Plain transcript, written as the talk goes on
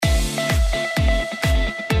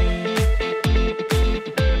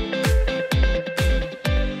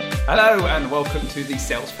Hello and welcome to the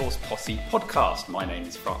Salesforce Posse podcast. My name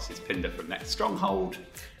is Francis Pinder from Next Stronghold.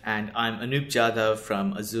 And I'm Anup Jadhav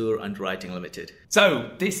from Azure Underwriting Limited.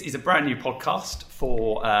 So this is a brand new podcast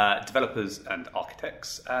for developers and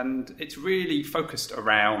architects, and it's really focused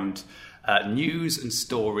around news and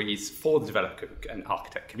stories for the developer and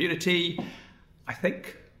architect community, I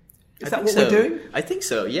think. Is that what we're doing? I think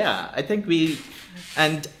so, yeah. I think we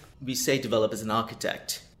say developers and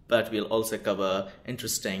architect, but we'll also cover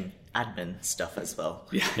interesting admin stuff as well.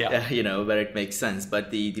 Yeah. Where it makes sense. But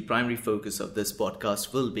the primary focus of this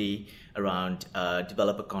podcast will be around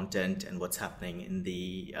developer content and what's happening in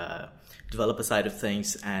the developer side of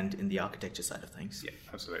things and in the architecture side of things. Yeah,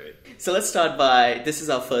 absolutely. So let's start by, this is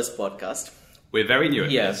our first podcast. We're very new at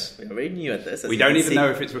this. Yes, we're very new at this. We don't even know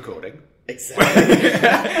if it's recording.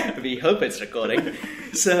 Exactly. We hope it's recording.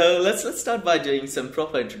 So let's start by doing some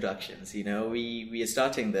proper introductions. We are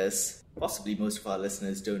starting this. Possibly most of our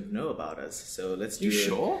listeners don't know about us. So let's do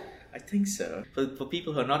sure? I think so. For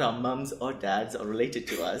people who are not our mums or dads or related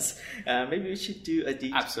to us, maybe we should do a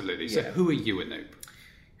deep... Absolutely. So who are you, Anup?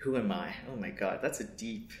 Who am I? Oh my God, that's a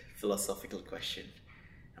deep philosophical question.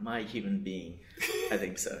 Am I a human being? I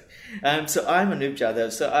think so. So I'm Anup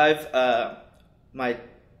Jadhav. So my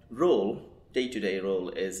role, day-to-day role,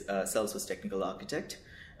 is Salesforce Technical Architect.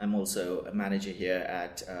 I'm also a manager here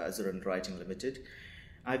at Azure Underwriting Limited.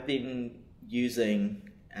 I've been using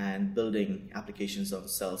and building applications on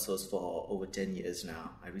Salesforce for over 10 years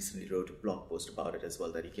now. I recently wrote a blog post about it as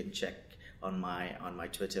well that you can check on my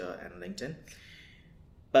Twitter and LinkedIn.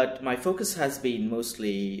 But my focus has been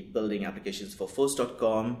mostly building applications for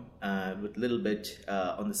Force.com with a little bit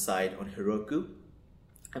on the side on Heroku.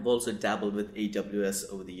 I've also dabbled with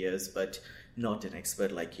AWS over the years, but not an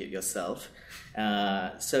expert like yourself.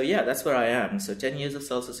 So that's where I am. So 10 years of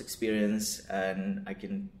Salesforce experience, and I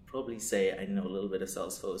can probably say I know a little bit of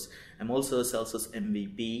Salesforce. I'm also a Salesforce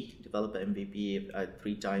MVP, developer MVP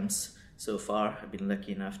 3 times so far. I've been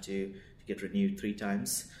lucky enough to get renewed 3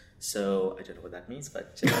 times. So I don't know what that means,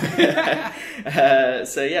 but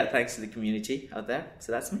thanks to the community out there.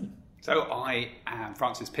 So that's me. So I am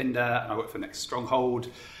Francis Pinder, and I work for Next Stronghold.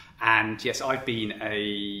 And yes, I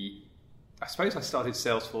suppose I started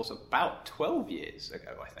Salesforce about 12 years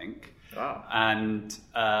ago, I think. Wow. And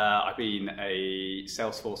I've been a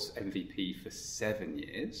Salesforce MVP for 7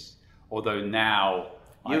 years, although now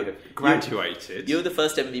I have graduated. You're the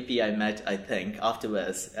first MVP I met, I think,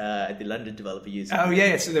 afterwards at the London Developer User. Oh,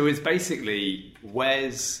 yeah. So there was basically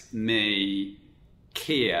Wes, me,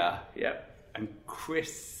 Kia, and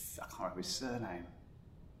Chris, I can't remember his surname,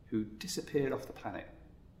 who disappeared off the planet.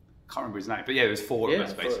 Can't remember his name, but there was 4 of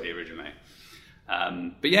us basically originally.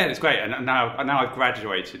 It's great, and now I've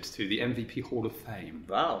graduated to the MVP Hall of Fame.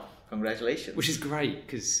 Wow, congratulations! Which is great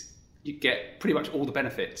because you get pretty much all the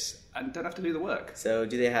benefits and don't have to do the work. So,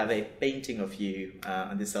 do they have a painting of you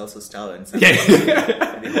on the Salesforce Tower? In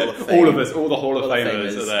the Hall of Fame? All of us, all the Hall of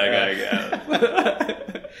Famers are there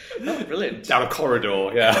going. Oh, brilliant! Down a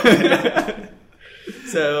corridor, yeah.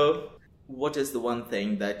 So, what is the one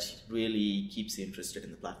thing that really keeps you interested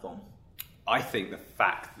in the platform? I think the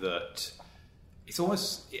fact that it's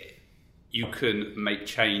almost, you can make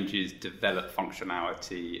changes, develop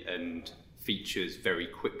functionality and features very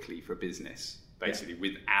quickly for a business, basically,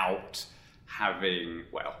 without having,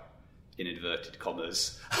 in inverted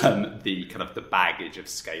commas, the kind of the baggage of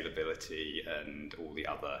scalability and all the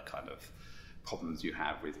other kind of problems you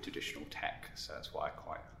have with traditional tech. So that's why I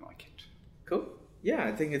quite like it. Cool. Yeah,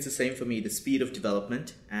 I think it's the same for me. The speed of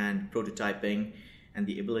development and prototyping and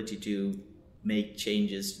the ability to make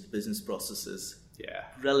changes to the business processes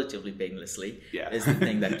relatively painlessly is the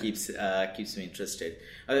thing that keeps me interested.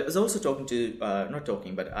 I was also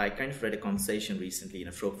I kind of read a conversation recently in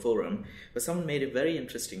a forum where someone made a very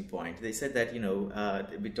interesting point. They said that,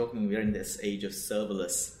 we're in this age of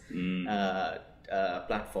serverless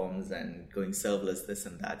platforms and going serverless, this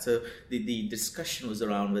and that. So the discussion was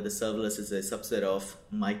around whether serverless is a subset of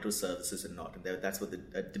microservices or not. And that's what the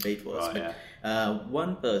debate was.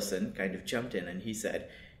 One person kind of jumped in and he said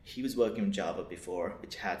he was working with Java before,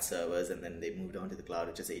 which had servers, and then they moved on to the cloud,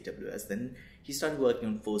 which is AWS. Then he started working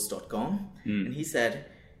on Force.com, and he said,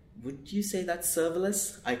 would you say that's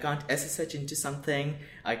serverless? I can't SSH into something.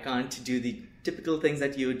 I can't do the typical things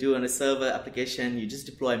that you would do on a server application. You just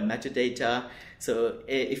deploy metadata. So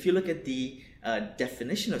if you look at the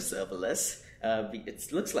definition of serverless,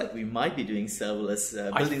 it looks like we might be doing serverless,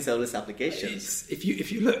 building serverless applications. If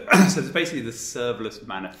you look, so it's basically the serverless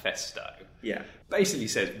manifesto. Yeah. Basically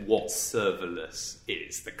says what serverless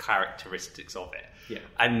is, the characteristics of it. Yeah.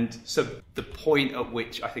 And so the point at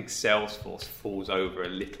which I think Salesforce falls over a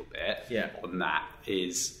little bit on that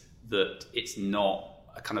is that it's not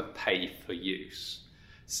a kind of pay for use.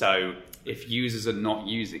 So if users are not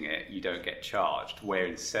using it, you don't get charged. Where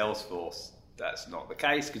in Salesforce, that's not the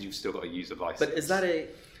case because you've still got a user license. But is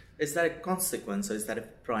that a consequence, or is that a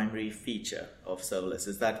primary feature of serverless?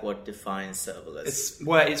 Is that what defines serverless?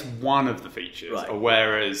 It's one of the features. Right.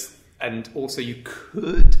 Whereas, and also you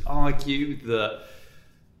could argue that,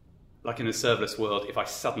 like in a serverless world, if I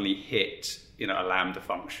suddenly hit a Lambda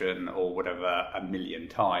function or whatever 1 million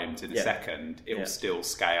times in a second, it will still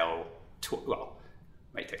scale.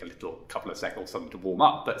 May take a couple of seconds or something to warm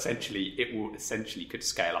up, but essentially could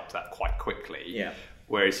scale up to that quite quickly. Yeah.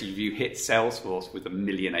 Whereas if you hit Salesforce with 1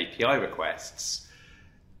 million API requests,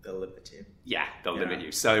 they'll limit you. Yeah, they'll limit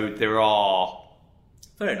you. So there are.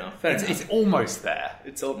 Fair enough. It's almost there.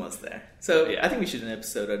 It's almost there. So I think we should do an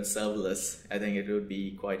episode on serverless. I think it would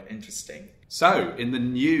be quite interesting. So in the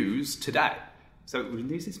news today. So was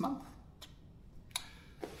news this month?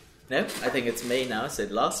 No, I think it's May now. I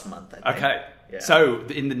said last month, I think. Okay. Yeah. So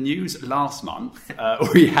in the news last month,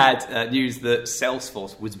 we had news that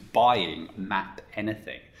Salesforce was buying Map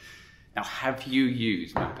Anything. Now, have you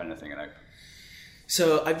used Map Anything in Open?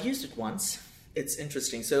 So I've used it once. It's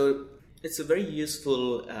interesting. So it's a very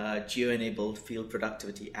useful geo-enabled field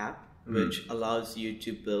productivity app, which allows you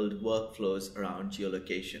to build workflows around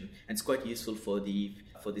geolocation. And it's quite useful for the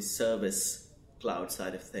service cloud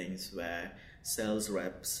side of things, where the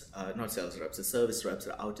service reps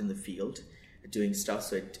are out in the field doing stuff.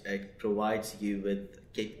 So it provides you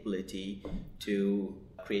with capability to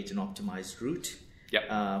create an optimized route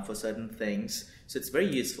for certain things. So it's very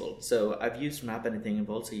useful. So I've used Map Anything. I've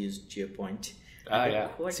also used GeoPoint.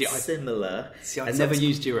 Quite similar. I've never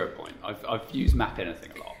used GeoPoint. I've used Map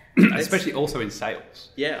Anything a lot, especially also in sales.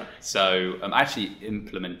 Yeah. So I'm actually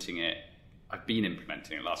implementing it. I've been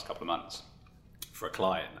implementing it the last couple of months for a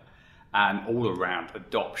client. And all around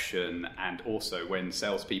adoption, and also when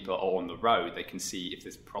salespeople are on the road, they can see if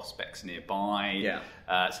there's prospects nearby.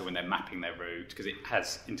 Yeah. So when they're mapping their route, because it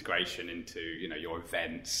has integration into your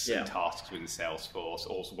events and tasks within Salesforce,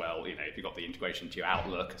 as well. If you've got the integration to your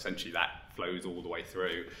Outlook, essentially that flows all the way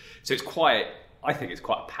through. So I think it's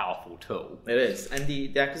quite a powerful tool. It is, and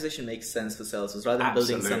the acquisition makes sense for Salesforce. Rather than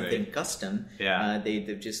building something custom,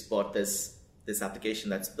 they've just bought this application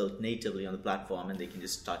that's built natively on the platform, and they can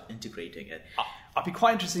just start integrating it. I'd be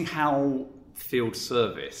quite interesting how field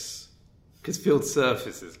service, because field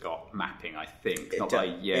service has got mapping, I think.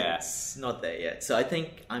 It's not there yet. So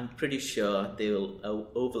I'm pretty sure they will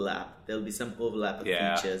overlap. There'll be some overlap of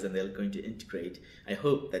features, and they're going to integrate. I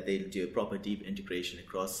hope that they'll do a proper deep integration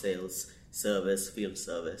across sales, service, field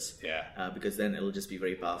service. Because then it'll just be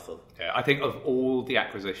very powerful. Yeah, I think of all the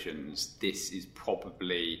acquisitions, this is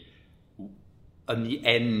probably on the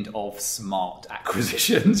end of smart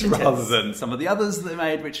acquisitions rather than some of the others that they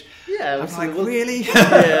made, which really?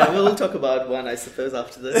 We'll talk about one, I suppose,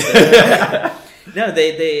 after this. No,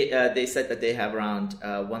 they said that they have around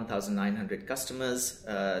 1,900 customers.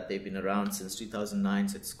 They've been around since 2009,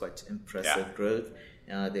 so it's quite impressive growth.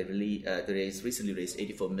 They recently raised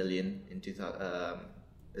 84 million in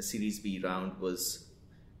the Series B round was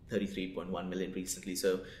 33.1 million recently.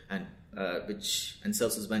 So and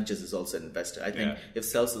Salesforce Ventures is also an investor. I think if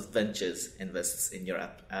Salesforce Ventures invests in your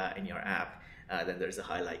app, then there's a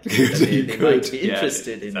high likelihood that they might be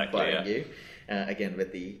interested in acquiring you. Again,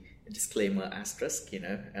 with the disclaimer asterisk,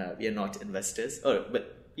 we are not investors.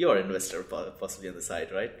 But you're an investor possibly on the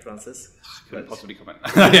side, right, Francis? I couldn't possibly comment.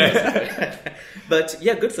 But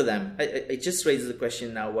yeah, good for them. It just raises the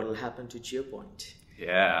question now: what will happen to GeoPoint?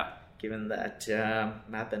 Yeah. Given that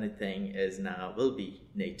Map Anything will be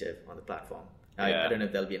native on the platform. I don't know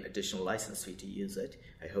if there'll be an additional license fee to use it.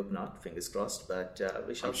 I hope not, fingers crossed, but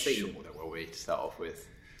we shall see. I'm sure there will be to start off with.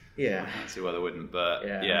 Yeah. I can't see why there wouldn't, but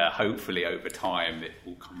hopefully over time it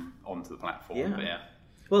will come onto the platform. Yeah.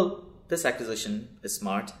 But well, this acquisition is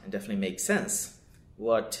smart and definitely makes sense.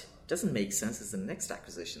 What doesn't make sense is the next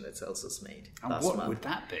acquisition that Salesforce made last month. What would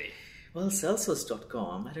that be? Well,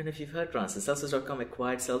 Salesforce.com, I don't know if you've heard, Francis, Salesforce.com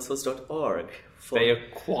acquired Salesforce.org. They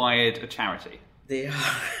acquired a charity. They are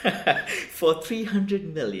for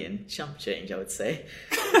 300 million, chump change, I would say.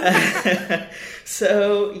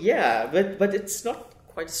 So, but it's not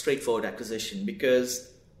quite a straightforward acquisition,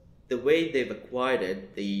 because the way they've acquired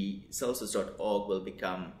it, the Salesforce.org will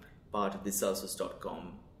become part of the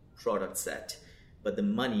Salesforce.com product set, but the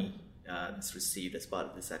money that's received as part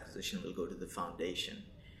of this acquisition will go to the foundation.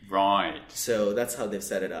 Right. So that's how they've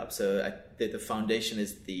set it up. So the foundation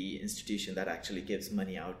is the institution that actually gives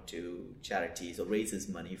money out to charities or raises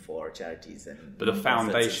money for charities. But the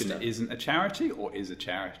foundation isn't a charity, or is a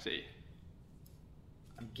charity?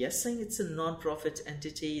 I'm guessing it's a non-profit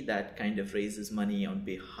entity that kind of raises money on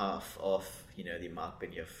behalf of, the Mark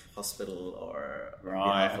Benioff Hospital or on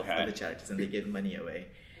behalf of other charities, and they give money away.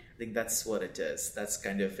 I think that's what it is. That's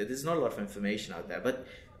kind of, there's not a lot of information out there, but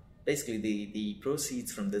basically the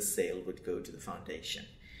proceeds from this sale would go to the foundation.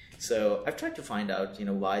 So I've tried to find out,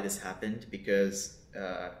 why this happened, because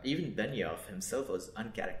even Benioff himself was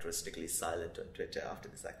uncharacteristically silent on Twitter after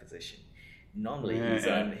this acquisition. Normally,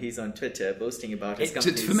 he's on Twitter boasting about his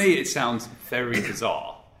companies. For me, it sounds very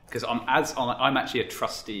bizarre because I'm actually a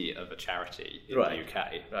trustee of a charity in the UK.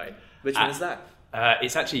 Right. Which one is that?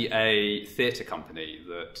 It's actually a theatre company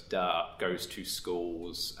that goes to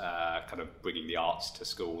schools, kind of bringing the arts to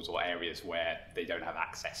schools or areas where they don't have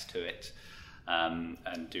access to it,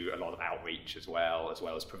 and do a lot of outreach as well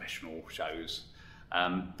as professional shows.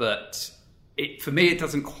 But for me, it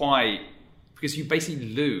doesn't quite. Because you basically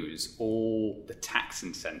lose all the tax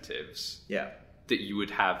incentives that you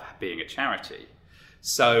would have being a charity.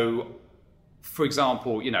 So, for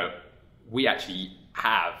example, we actually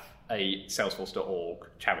have a Salesforce.org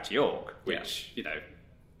charity org, which,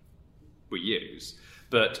 we use.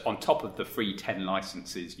 But on top of the free 10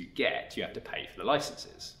 licenses you get, you have to pay for the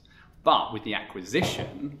licenses. But with the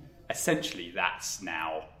acquisition, essentially that's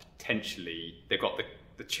now potentially, they've got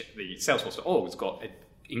the Salesforce.org has got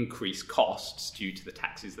increased costs due to the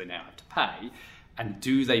taxes they now have to pay, and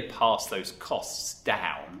do they pass those costs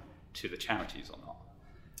down to the charities or not?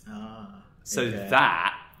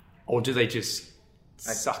 That, or do they just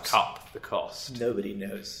suck up the cost? Nobody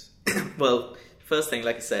knows. Well, first thing,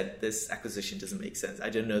 like I said, this acquisition doesn't make sense. I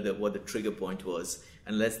don't know what the trigger point was,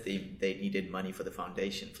 unless they needed money for the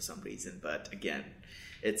foundation for some reason. But again,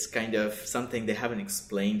 it's kind of something they haven't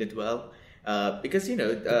explained it well. Because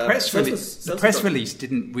the press release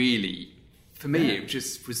didn't really, for me, it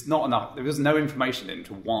just was not enough. There was no information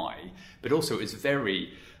into why, but also it was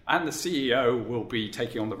very. And the CEO will be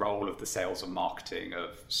taking on the role of the sales and marketing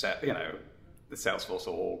of the Salesforce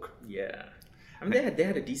org. Yeah, I mean they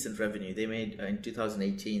had a decent revenue. They made in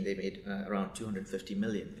 2018 they made around 250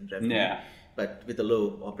 million in revenue. Yeah. But with a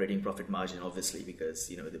low operating profit margin, obviously, because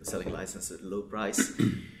they were selling licenses at a low price.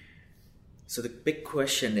 So the big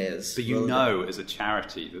question is... But as a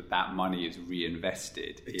charity, that money is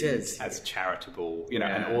reinvested as charitable,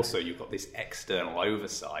 and also you've got this external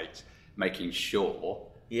oversight making sure,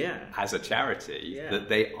 as a charity, that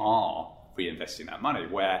they are reinvesting that money,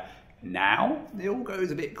 where now it all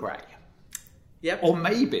goes a bit grey. Yep. Or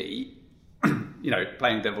maybe,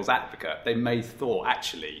 playing devil's advocate, they may thought,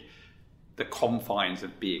 actually, the confines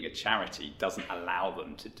of being a charity doesn't allow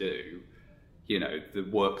them to do the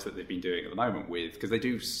work that they've been doing at the moment because they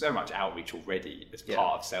do so much outreach already as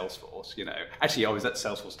part of Salesforce, Actually, I was at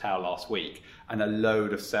Salesforce Tower last week and a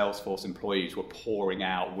load of Salesforce employees were pouring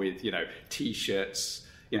out with, T-shirts,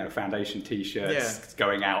 foundation T-shirts,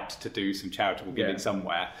 going out to do some charitable giving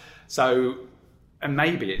somewhere. So, and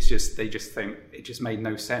maybe it's just, they just think it just made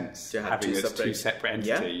no sense having two separate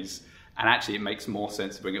entities. And actually, it makes more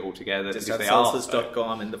sense to bring it all together. Just have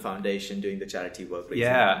Salesforce.com and the foundation doing the charity work. Bring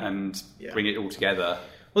it all together.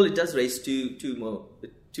 Well, it does raise two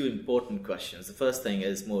important questions. The first thing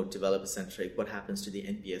is more developer-centric. What happens to the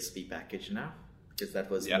NPS package now? Because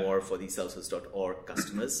that was more for the Salesforce.org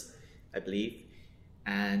customers, I believe.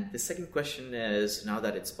 And the second question is, now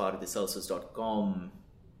that it's part of the Salesforce.com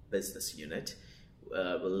business unit,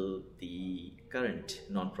 will the current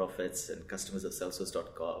nonprofits and customers of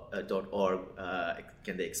Salesforce.org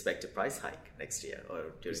can they expect a price hike next year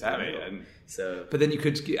or during the year? But then you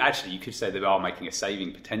could say they are making a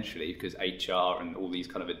saving potentially because HR and all these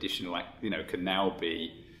kind of additional can now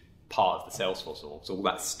be part of the Salesforce org. So all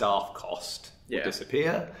that staff cost will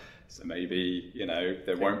disappear. So maybe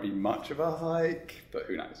there won't be much of a hike, but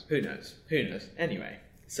who knows? Who knows? Anyway.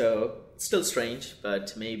 So, still strange,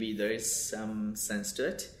 but maybe there is some sense to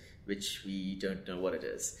it, which we don't know what it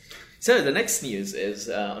is. So, the next news is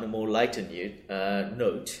on a more lighter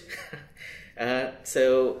note.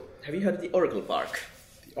 So, have you heard of the Oracle Park?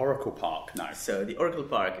 The Oracle Park, no. So, the Oracle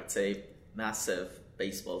Park, it's a massive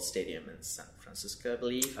baseball stadium in San Francisco, I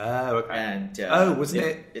believe. Oh, okay. And wasn't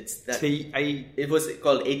it? It's that. It was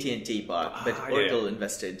called AT&T Park, but Oracle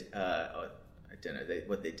invested. I don't know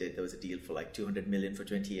what they did. There was a deal for like $200 million for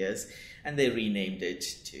 20 years, and they renamed it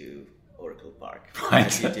to Oracle Park. Right.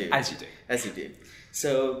 As you do.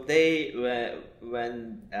 So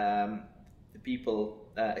when the people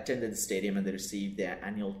attended the stadium and they received their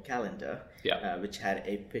annual calendar, which had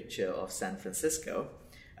a picture of San Francisco.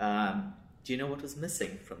 Do you know what was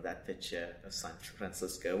missing from that picture of San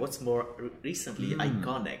Francisco? What's more recently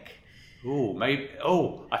iconic?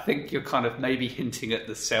 I think you're kind of maybe hinting at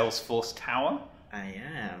the Salesforce Tower. I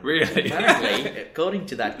am. Really? Apparently, according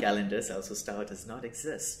to that calendar, Salesforce Tower does not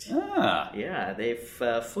exist. Ah. Yeah, they've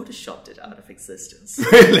photoshopped it out of existence.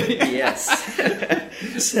 Really? Yes.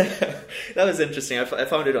 So that was interesting. I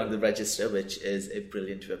found it on the Register, which is a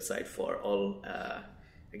brilliant website for all,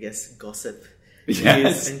 I guess, gossip.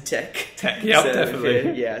 Yes. News and tech. Yeah, So,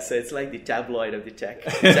 definitely. yeah, so it's like the tabloid of the tech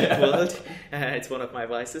world. It's one of my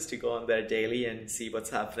vices to go on there daily and see what's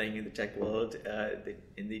happening in the tech world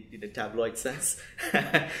in the tabloid sense.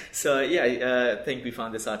 So yeah, I think we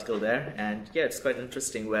found this article there, and yeah, it's quite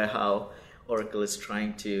interesting how Oracle is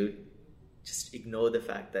trying to just ignore the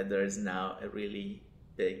fact that there is now a really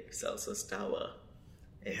big Salesforce Tower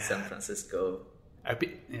in San Francisco.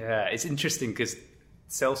 It's interesting because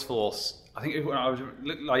Salesforce, I think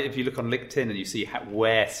if you look on LinkedIn and you see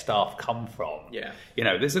where staff come from,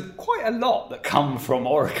 there's quite a lot that come from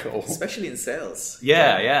Oracle, especially in sales.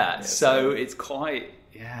 Yeah. So it's quite,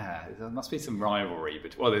 there must be some rivalry.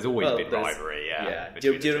 There's always been rivalry.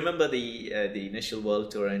 Do you remember the initial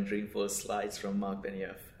World Tour and Dreamforce slides from Mark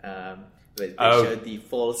Benioff? Where they showed the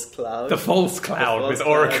false cloud. The false cloud with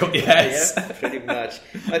Oracle, yes. Yeah, pretty much.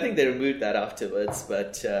 I think they removed that afterwards,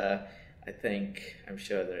 but I'm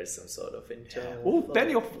sure there is some sort of internal. Well,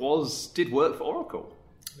 Benioff did work for Oracle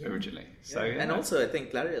originally. So and also I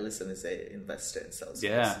think Larry Ellison is an investor in Salesforce.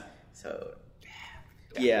 Yeah. So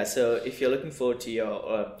so if you're looking forward to your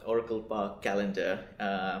Oracle Park calendar,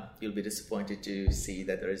 you'll be disappointed to see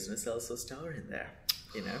that there isn't a Salesforce Tower in there.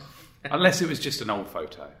 Unless it was just an old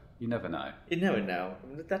photo. You never know. You never know.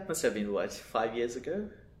 That must have been 5 years ago?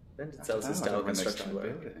 When did Salesforce Tower construction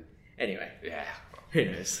work? Anyway. Yeah. Who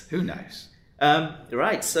knows? Who knows?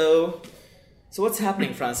 Right. So what's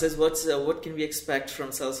happening, Francis? What can we expect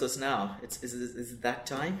from Salesforce now? Is it that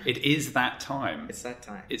time? It is that time. It's that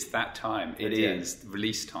time. It's that time. It is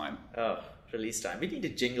release time. Oh, release time. We need a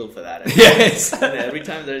jingle for that. Yes. And every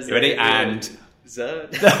time there's ready and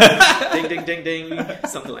ding ding ding ding,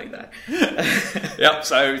 something like that. Yep.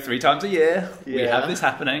 So 3 times a year we have this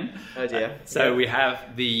happening. Oh dear. So we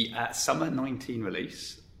have the summer 19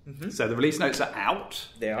 release. Mm-hmm. So the release notes are out.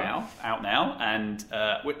 They are out now, and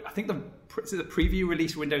I think the preview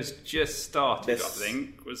release window's just started. I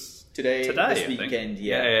think was today. This I weekend. Think.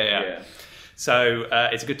 Yeah. So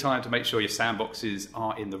it's a good time to make sure your sandboxes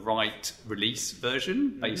are in the right release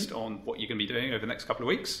version based on what you're going to be doing over the next couple of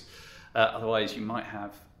weeks. Otherwise, you might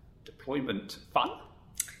have deployment fun.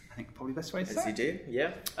 I think probably the best way to say. As you do,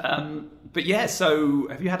 yeah. But yeah, so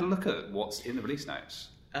have you had a look at what's in the release notes?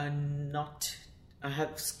 Not. I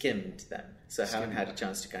have skimmed them, so I haven't had a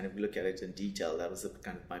chance to kind of look at it in detail. That was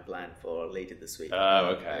kind of my plan for later this week.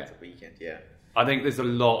 Oh, okay. The weekend, yeah. I think there's a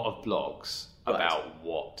lot of blogs about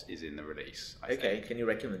what is in the release. I think. Can you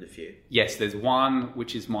recommend a few? Yes, there's one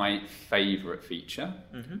which is my favourite feature,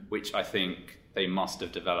 which I think they must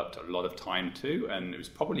have developed a lot of time to, and it was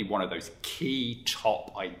probably one of those key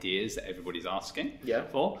top ideas that everybody's asking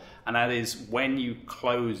for, and that is when you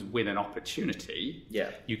close win an opportunity,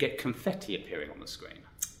 you get confetti appearing on the screen.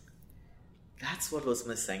 That's what was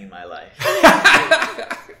missing in my life.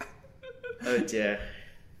 Oh dear.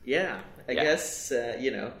 Yeah, I guess,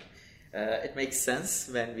 it makes sense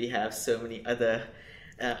when we have so many other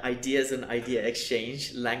ideas and idea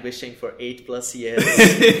exchange languishing for 8+ years.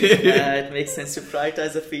 It makes sense to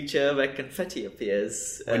prioritize a feature where confetti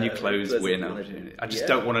appears when you close win opportunity. I just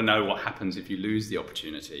don't want to know what happens if you lose the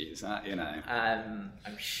opportunity. Is that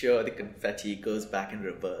I'm sure the confetti goes back in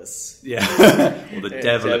reverse. Yeah, or the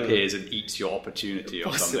devil appears and eats your opportunity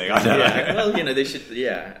or something. I don't know. Well, they should.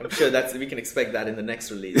 Yeah, I'm sure we can expect that in the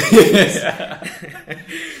next release.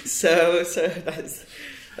 So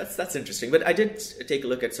that's interesting. But I did take a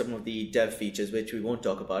look at some of the dev features, which we won't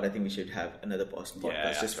talk about. I think we should have another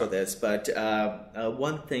podcast just for this. But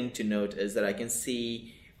one thing to note is that I can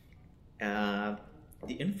see the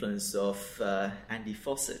influence of Andy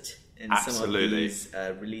Fawcett in some of these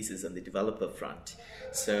releases on the developer front.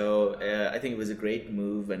 So I think it was a great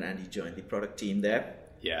move when Andy joined the product team there.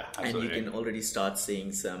 Yeah, absolutely. And you can already start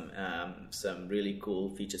seeing some really cool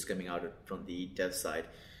features coming out from the dev side.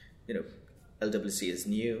 LWC is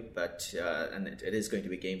new, but and it is going to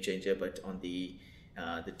be a game changer. But on the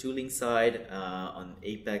tooling side, on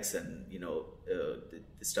Apex, and the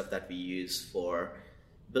stuff that we use for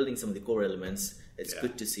building some of the core elements, it's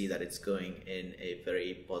good to see that it's going in a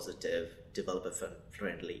very positive,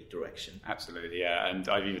 developer-friendly direction. Absolutely, yeah. And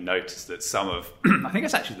I've even noticed that some of, I think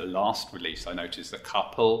it's actually the last release, I noticed a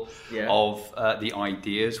couple of the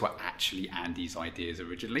ideas were actually Andy's ideas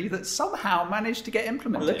originally that somehow managed to get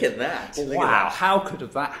implemented. Look at that. Wow, how could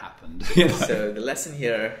have that happened? happened. So the lesson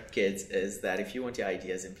here, kids, is that if you want your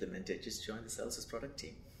ideas implemented, just join the Celsius product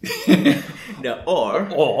team. No, or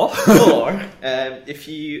if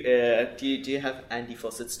you do you have Andy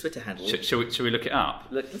Fawcett's Twitter handle? Should we look it up?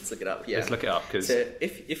 Let's look it up. Yeah, let's look it up. Because so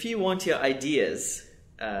if you want your ideas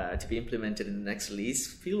to be implemented in the next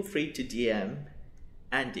release, feel free to DM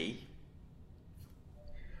Andy.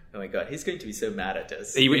 Oh my god, he's going to be so mad at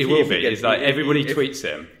us. He will be. It's like everybody tweets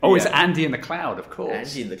him. Oh, it's Andy in the Cloud, of course.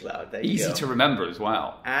 Andy in the Cloud. There you Easy go. to remember as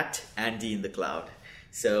well. At Andy in the Cloud.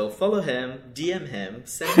 So follow him, DM him,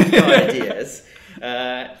 send him your ideas.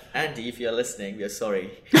 Andy, if you're listening, we're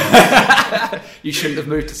sorry. You shouldn't have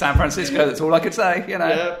moved to San Francisco. That's all I could say.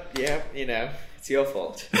 Yeah, it's your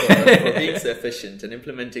fault for being so efficient and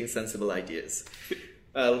implementing sensible ideas.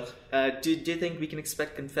 Well, do you think we can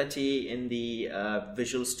expect confetti in the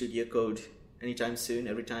Visual Studio Code anytime soon?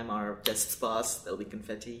 Every time our tests pass, there'll be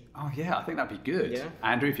confetti. Oh yeah, I think that'd be good. Yeah.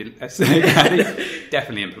 Andrew, if you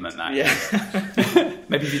definitely implement that. Yeah.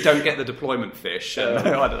 Maybe if you don't get the deployment fish, I don't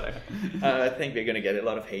know. I think we're going to get a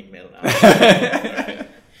lot of hate mail now.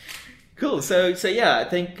 Cool. So yeah, I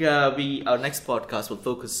think our next podcast will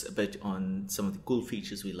focus a bit on some of the cool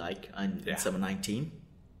features we like in Summer 19.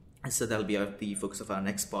 And so that'll be the focus of our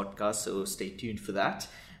next podcast. So stay tuned for that.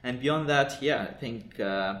 And beyond that, I think,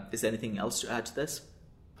 is there anything else to add to this?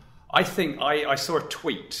 I think I saw a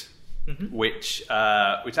tweet, which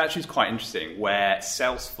actually is quite interesting, where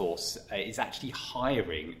Salesforce is actually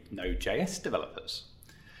hiring Node.js developers,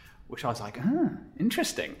 which I was like,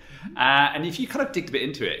 interesting. And if you kind of dig a bit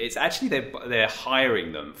into it, it's actually they're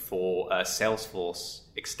hiring them for Salesforce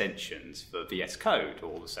extensions for VS Code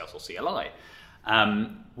or the Salesforce CLI.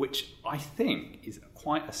 Which I think is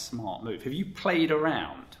quite a smart move. Have you played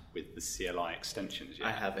around with the CLI extensions yet?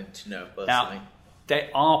 I haven't, no, personally. Now, they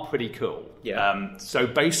are pretty cool. Yeah. So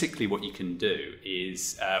basically what you can do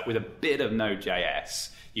is, with a bit of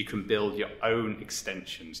Node.js, you can build your own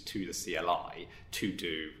extensions to the CLI to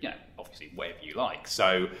do, obviously whatever you like.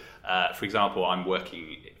 So, for example, I'm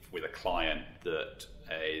working with a client that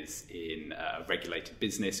is in a regulated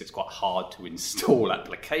business. It's quite hard to install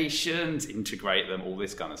applications, integrate them, all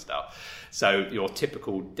this kind of stuff. So your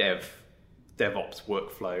typical DevOps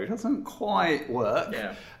workflow doesn't quite work.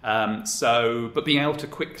 Yeah. But being able to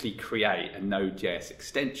quickly create a Node.js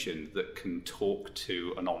extension that can talk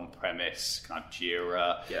to an on-premise kind of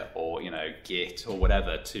Jira or Git or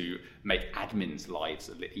whatever to make admins' lives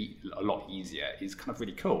a lot easier is kind of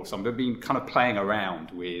really cool. So I've been kind of playing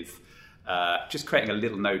around with just creating a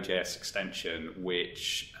little Node.js extension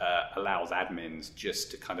which allows admins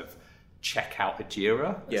just to kind of check out a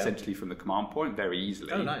Jira essentially from the command point very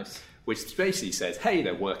easily. Oh, nice. Which basically says, hey,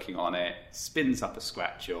 they're working on it, spins up a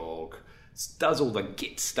Scratch org, does all the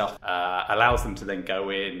Git stuff, allows them to then go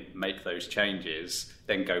in, make those changes,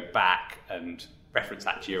 then go back and reference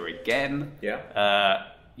that Jira again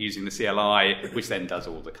using the CLI, which then does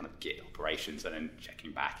all the kind of Git operations and then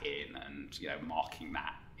checking back in and marking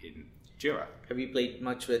that in Jira. Have you played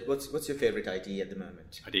much with what's your favorite IDE at the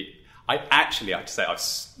moment? I have to say I'm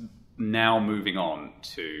now moving on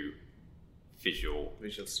to Visual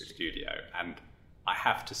Studio, and I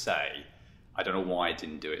have to say I don't know why I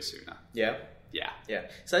didn't do it sooner. Yeah.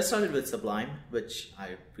 So I started with Sublime, which I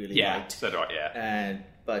really liked. So do I.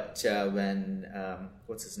 But when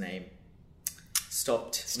what's his name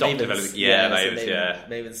stopped developing,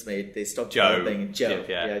 Maven's made, they stopped developing. Joe.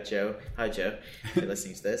 Joe. Hi, Joe. If you're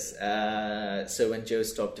listening to this. So when Joe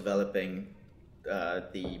stopped developing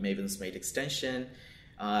the Maven's Made extension,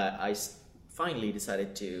 I finally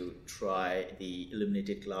decided to try the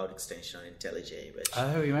Illuminated Cloud extension on IntelliJ.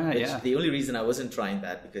 The only reason I wasn't trying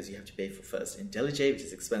that because you have to pay for first IntelliJ, which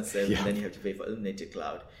is expensive, and then you have to pay for Illuminated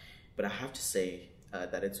Cloud. But I have to say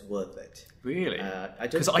that it's worth it. Really?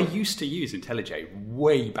 Because I used to use IntelliJ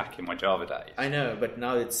way back in my Java days. I know, but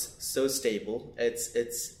now it's so stable. It's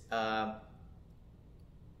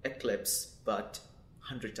Eclipse, but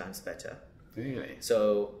 100 times better. Really?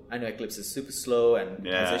 So I know Eclipse is super slow and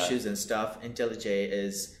has issues and stuff. IntelliJ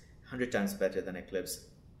is 100 times better than Eclipse,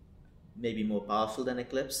 maybe more powerful than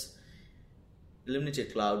Eclipse.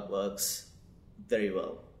 Illuminated Cloud works very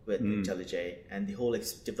well with IntelliJ, and the whole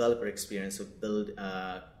developer experience of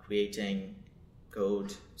creating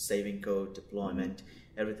code, saving code, deployment,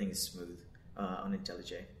 everything is smooth on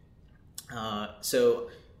IntelliJ. So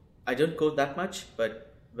I don't code that much, but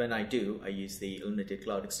when I do, I use the Illuminated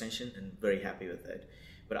Cloud extension and very happy with it.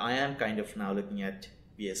 But I am kind of now looking at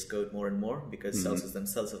VS Code more and more because Celsius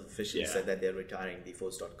themselves have officially said that they're retiring the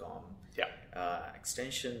Force.com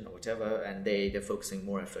extension or whatever, and they're focusing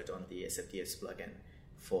more effort on the SFTS plugin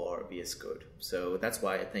for VS Code. So that's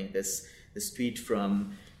why I think this this tweet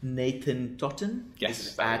from Nathan Totten.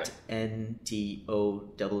 Yes, at NTOTTEN.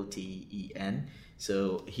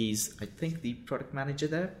 So he's, I think, the product manager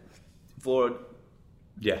there for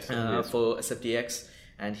for SFDX,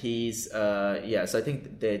 and he's so I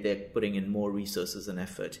think they're putting in more resources and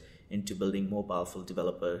effort into building more powerful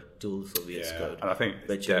developer tools for VS Code. And I think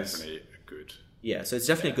it's definitely a good. Yeah, so it's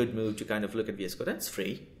definitely a good move to kind of look at VS Code. That's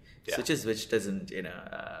free, which doesn't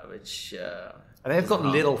And they've got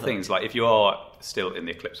little things, like if you are still in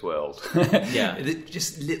the Eclipse world,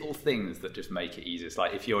 just little things that just make it easier. It's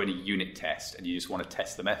like if you're in a unit test and you just want to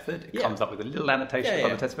test the method, it comes up with a little annotation on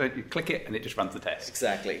the test method, you click it and it just runs the test.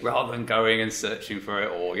 Exactly. Rather than going and searching for it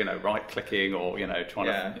or, right-clicking or, trying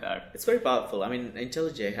to, It's very powerful. I mean,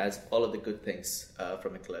 IntelliJ has all of the good things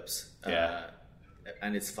from Eclipse.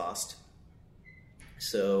 And it's fast.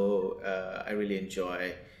 So I really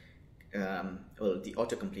enjoy... the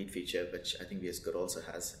autocomplete feature, which I think VS Code also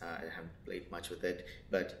has. I haven't played much with it,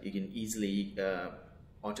 but you can easily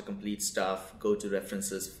autocomplete stuff, go to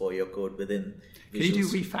references for your code within Visuals. Can you do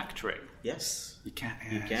refactoring? Yes. You can.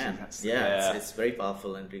 You can. It's very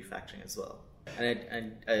powerful in refactoring as well.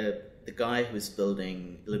 And the guy who's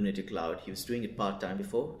building Illuminated Cloud, he was doing it part-time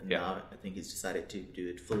before, and now I think he's decided to do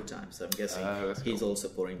it full-time. So I'm guessing he's also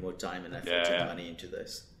pouring more time and effort and money into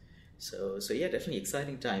this. So definitely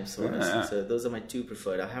exciting times for us. So those are my two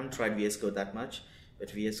preferred. I haven't tried VS Code that much, but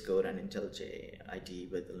VS Code and IntelliJ IDE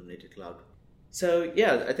with Illuminated Cloud. So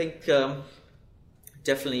I think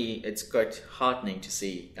definitely it's quite heartening to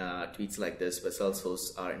see tweets like this where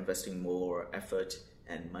Salesforce are investing more effort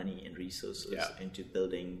and money and resources into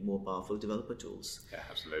building more powerful developer tools. Yeah,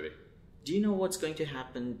 absolutely. Do you know what's going to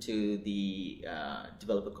happen to the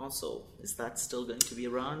developer console? Is that still going to be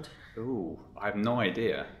around? Ooh, I have no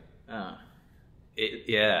idea.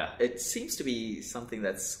 It seems to be something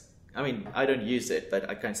that's... I mean, I don't use it, but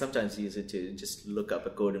I can sometimes use it to just look up a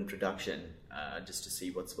code in production just to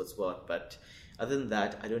see what's what. But other than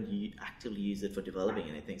that, I don't actively use it for developing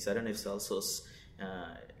anything. So I don't know if Salesforce...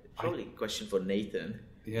 probably a question for Nathan.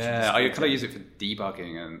 Yeah, I kind of use it for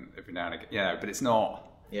debugging and every now and again. Yeah, but it's not...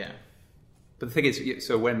 Yeah. But the thing is,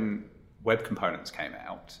 so when web components came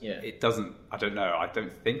out, it doesn't... I don't know. I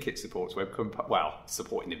don't think it supports web components. Well,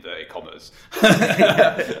 supporting inverted commas.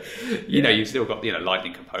 You've still got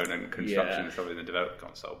Lightning component construction and stuff in the developer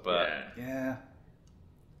console. But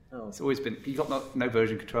it's always been... You've got no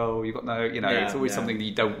version control. You've got no... it's always something that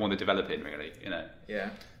you don't want to develop in, really.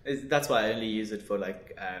 Yeah. That's why I only use it for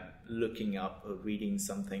looking up or reading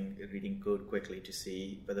code quickly to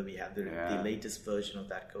see whether we have the latest version of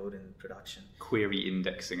that code in production. Query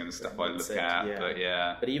indexing and stuff I look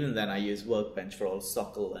at, But even then I use Workbench for all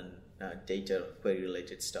SOQL and data query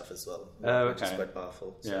related stuff as well, which is quite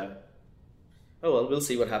powerful. So. Oh well, we'll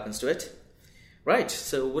see what happens to it. Right,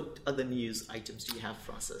 so what other news items do you have,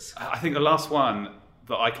 Francis? I think the last one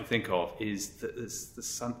that I can think of is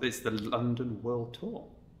the London World Tour.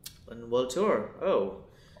 World Tour. Oh,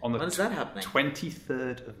 when is that happening?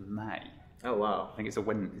 23rd of May. Oh wow! I think it's a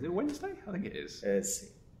Wednesday. Is it a Wednesday? I think it is.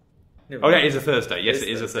 It is a Thursday. Yes, it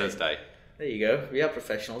is a Thursday. There you go. We are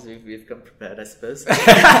professionals. We've come prepared, I suppose.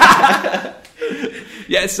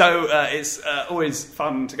 So it's always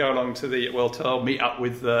fun to go along to the World Tour, meet up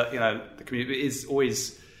with the community. It is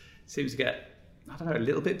always seems to get, I don't know, a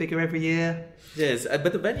little bit bigger every year. It is,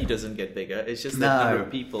 but the venue doesn't get bigger. It's just the number of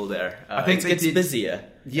people there. I think it gets busier.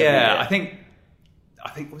 Yeah, I think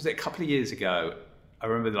was it a couple of years ago? I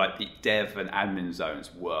remember the dev and admin zones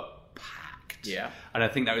were packed. Yeah, and I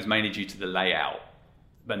think that was mainly due to the layout.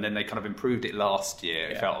 And then they kind of improved it last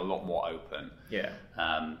year. It felt a lot more open. Yeah.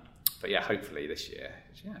 But hopefully this year,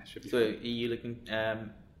 it should be. So, are you looking?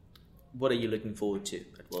 What are you looking forward to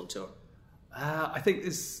at World Tour? I think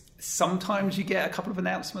sometimes you get a couple of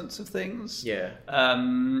announcements of things. Yeah.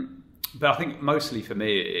 But I think mostly for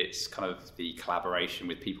me, it's kind of the collaboration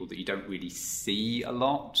with people that you don't really see a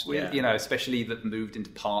lot with, especially that moved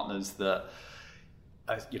into partners that,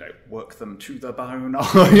 work them to the bone, or,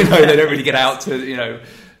 they don't really get out to,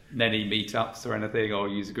 many meetups or anything, or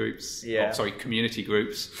user groups. Yeah. Community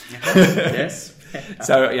groups. Yes.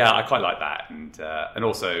 So, I quite like that. And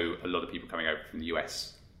also a lot of people coming over from the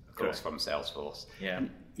US, of course, from Salesforce. Yeah. And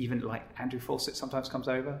even Andrew Fawcett sometimes comes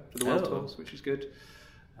over for the World Tours, which is good.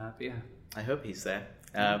 I hope he's there.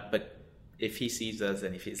 But if he sees us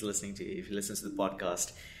and if he listens to the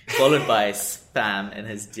podcast, followed by spam and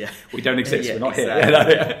his... We don't exist, we're not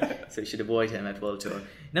here. So you should avoid him at World Tour.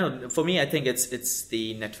 No, for me, I think it's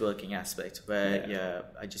the networking aspect where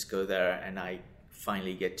I just go there and I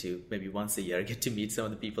finally get to, maybe once a year, get to meet some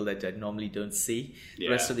of the people that I normally don't see the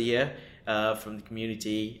rest of the year from the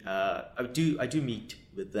community. I do meet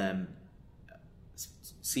with them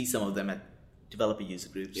see some of them at developer user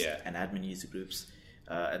groups and admin user groups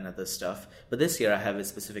and other stuff. But this year I have a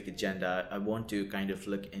specific agenda. I want to kind of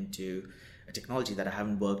look into a technology that I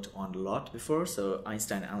haven't worked on a lot before. So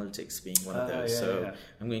Einstein Analytics being one of those.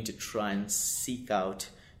 I'm going to try and seek out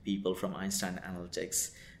people from Einstein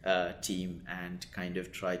Analytics team and kind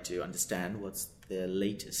of try to understand what's the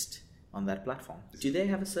latest on that platform. Do they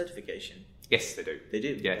have a certification? Yes, they do. They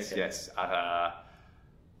do? Yes, yes.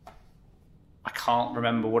 I can't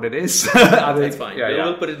remember what it is. That's fine.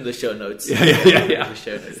 We'll put it in the show notes. Yeah. The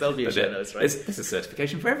show notes. There'll be a show notes, right? There's a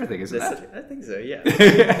certification for everything, isn't there? I think so, yeah.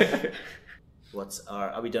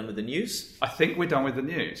 Are we done with the news? I think we're done with the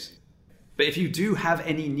news. But if you do have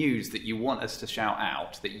any news that you want us to shout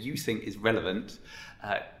out that you think is relevant,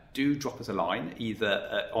 do drop us a line,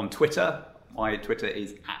 either on Twitter. My Twitter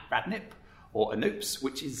is @Radnip, or Anoops,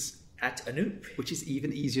 which is @Anoop, which is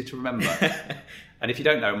even easier to remember. And if you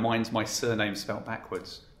don't know, mine's my surname spelled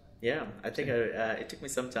backwards. Yeah, I think it took me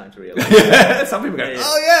some time to realize. Some people go,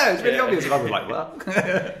 it's really obvious. And I was like, well.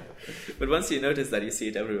 But once you notice that, you see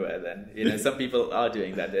it everywhere, then, some people are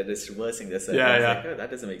doing that. They're just reversing their surnames. Like, oh,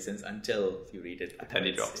 that doesn't make sense until you read it. The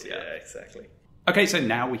penny drops, yeah, exactly. Okay, so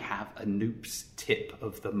now we have Anoop's tip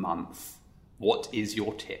of the month. What is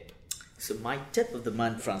your tip? So my tip of the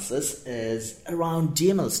month, Francis, is around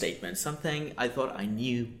DML statements, something I thought I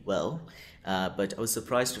knew well, but I was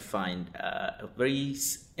surprised to find a very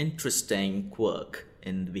interesting quirk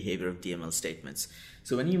in the behavior of DML statements.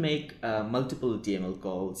 So when you make multiple DML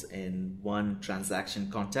calls in one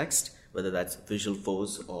transaction context, whether that's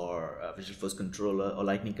Visualforce or Visualforce controller or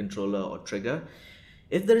Lightning controller or trigger,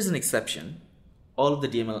 if there is an exception, all of the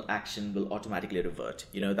DML action will automatically revert.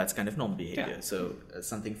 That's kind of normal behavior. Yeah. So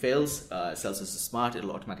something fails, Celsius is smart,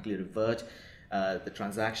 it'll automatically revert. The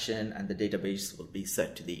transaction and the database will be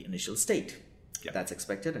set to the initial state. Yeah. That's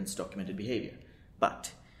expected and it's documented behavior.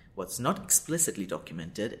 But what's not explicitly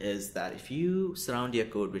documented is that if you surround your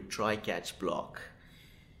code with try-catch block,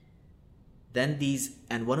 then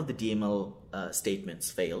and one of the DML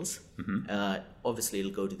statements fails, obviously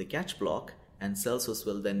it'll go to the catch block, and Celsius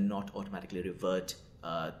will then not automatically revert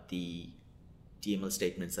the DML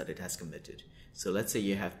statements that it has committed. So let's say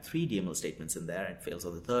you have 3 DML statements in there and it fails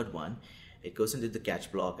on the third one. It goes into the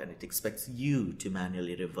catch block and it expects you to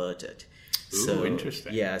manually revert it. Ooh,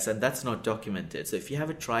 interesting. Yes, and that's not documented. So if you have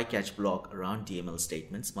a try-catch block around DML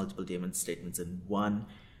statements, multiple DML statements in one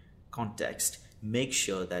context, make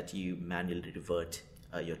sure that you manually revert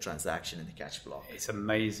your transaction in the catch block. It's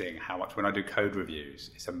amazing how much, when I do code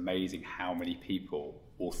reviews, it's amazing how many people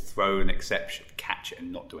will throw an exception, catch it,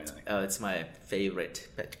 and not do anything. Oh, it's my favorite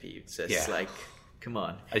pet peeve. So it's like, come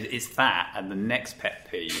on. It's that, and the next pet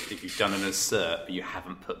peeve, if you've done an assert, but you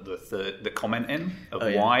haven't put the comment in of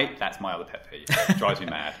why, that's my other pet peeve. It drives me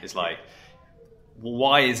mad. It's like,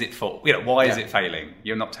 why is it fault? Why is it failing?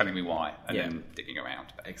 You're not telling me why, and then digging around.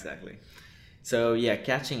 Exactly. So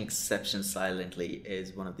catching exceptions silently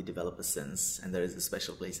is one of the developer sins, and there is a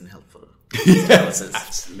special place in help for yes,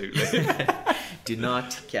 absolutely. Do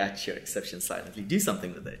not catch your exception silently. Do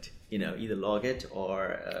something with it. Either log it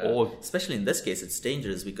or especially in this case, it's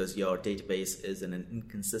dangerous because your database is in an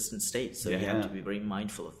inconsistent state. So you have to be very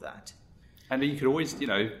mindful of that. And then you could always,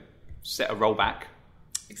 set a rollback.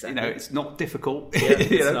 Exactly. It's not difficult.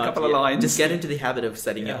 It's a couple of lines. Just get into the habit of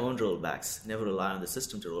setting your own rollbacks. Never rely on the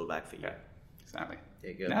system to roll back for you. Yeah. Exactly.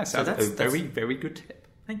 There you go. Yeah, so that's a very, very good tip.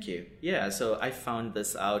 Thank you. Yeah, so I found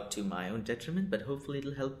this out to my own detriment, but hopefully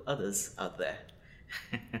it'll help others out there.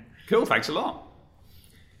 Cool, thanks a lot.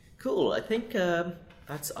 Cool, I think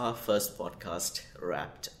that's our first podcast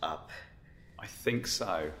wrapped up. I think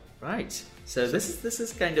so. Right. So this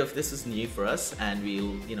is new for us, and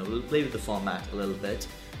we'll play with the format a little bit.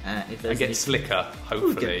 And get slicker,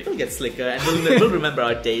 hopefully. We'll get slicker, and we'll remember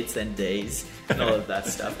our dates and days and all of that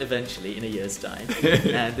stuff eventually in a year's time.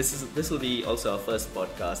 And this will be also our first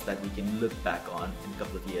podcast that we can look back on in a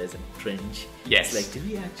couple of years and cringe. Yes. It's like, did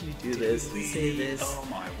we actually do this? Say this? Oh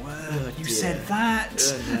my word! You said that.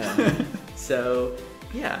 No. So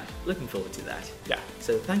looking forward to that. Yeah.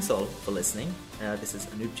 So thanks all for listening. This is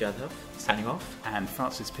Anoop Jadhav signing off, and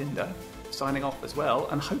Francis Pinder signing off as well,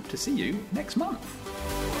 and hope to see you next month.